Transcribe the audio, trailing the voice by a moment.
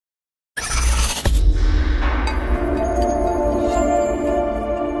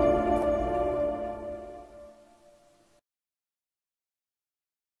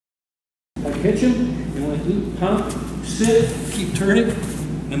catch him, and when I do, pop, sit, keep turning,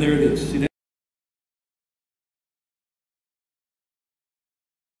 and there it is. See that?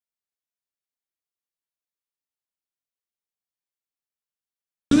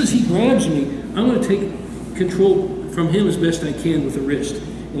 As soon as he grabs me, I'm going to take control from him as best I can with the wrist.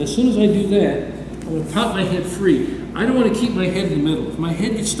 And as soon as I do that, I'm going to pop my head free. I don't want to keep my head in the middle. If my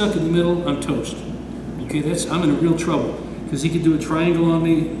head gets stuck in the middle, I'm toast. Okay, I'm in real trouble because he could do a triangle on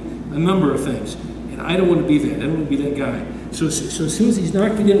me, a number of things. And I don't want to be that. I don't want to be that guy. So as soon as he's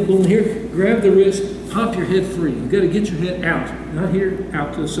knocked me down, going here, grab the wrist, pop your head free. You've got to get your head out, not here,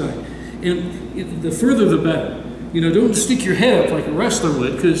 out to the side. And the further the better. You know, don't stick your head up like a wrestler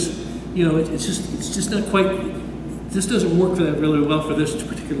would, because you know it's just not quite. This doesn't work for that really well for this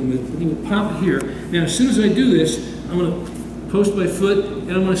particular move. I'm going to pop it here. Now, as soon as I do this, I'm going to post my foot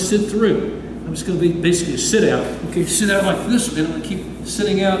and I'm going to sit through. I'm just going to be basically a sit out. Okay, sit out like this, and I'm going to keep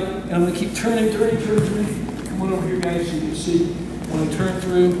sitting out, and I'm going to keep turning. Come on over here, guys, so you can see. When I turn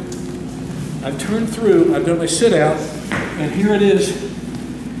through, I've turned through, I've done my sit out, and here it is.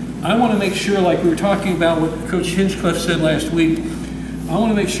 I want to make sure, like we were talking about what Coach Hinchcliffe said last week, I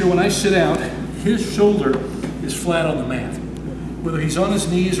want to make sure when I sit out, his shoulder is flat on the mat. Whether he's on his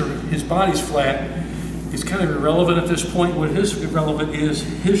knees or his body's flat is kind of irrelevant at this point. What is irrelevant is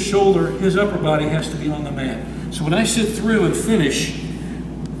his shoulder, his upper body has to be on the mat. So when I sit through and finish,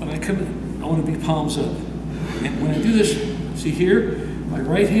 when I come in, I want to be palms up. And when I do this, see here, my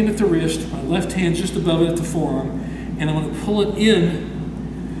right hand at the wrist, my left hand just above it at the forearm, and I'm going to pull it in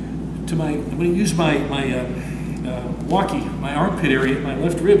to my, I'm going to use my Waki, my armpit area, my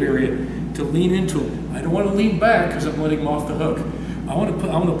left rib area, to lean into him. I don't want to lean back because I'm letting him off the hook. I want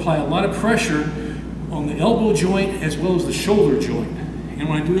to apply a lot of pressure on the elbow joint as well as the shoulder joint. And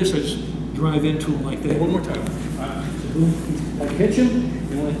when I do this, I just drive into him like that. One more time. I catch him,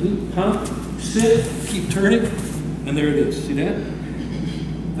 and when I do, pop, sit, keep turning, and there it is. See that?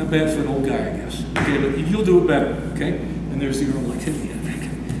 Not bad for an old guy, I guess. Okay, but you'll do it better, okay? And there's the arm like that.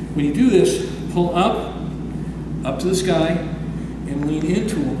 When you do this, pull up to the sky, and lean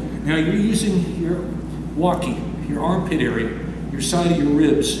into him. Now you're using your Waki, your armpit area, your side of your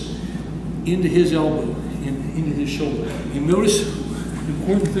ribs, into his elbow, and into his shoulder. And notice the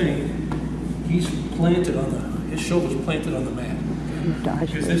important thing, he's planted on his shoulder's planted on the mat. Okay?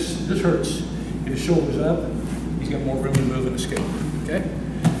 Because this hurts. Get his shoulders up, he's got more room to move in the scale. Okay?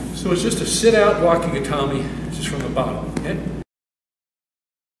 So it's just a sit out walking Gatame, just from the bottom. Okay?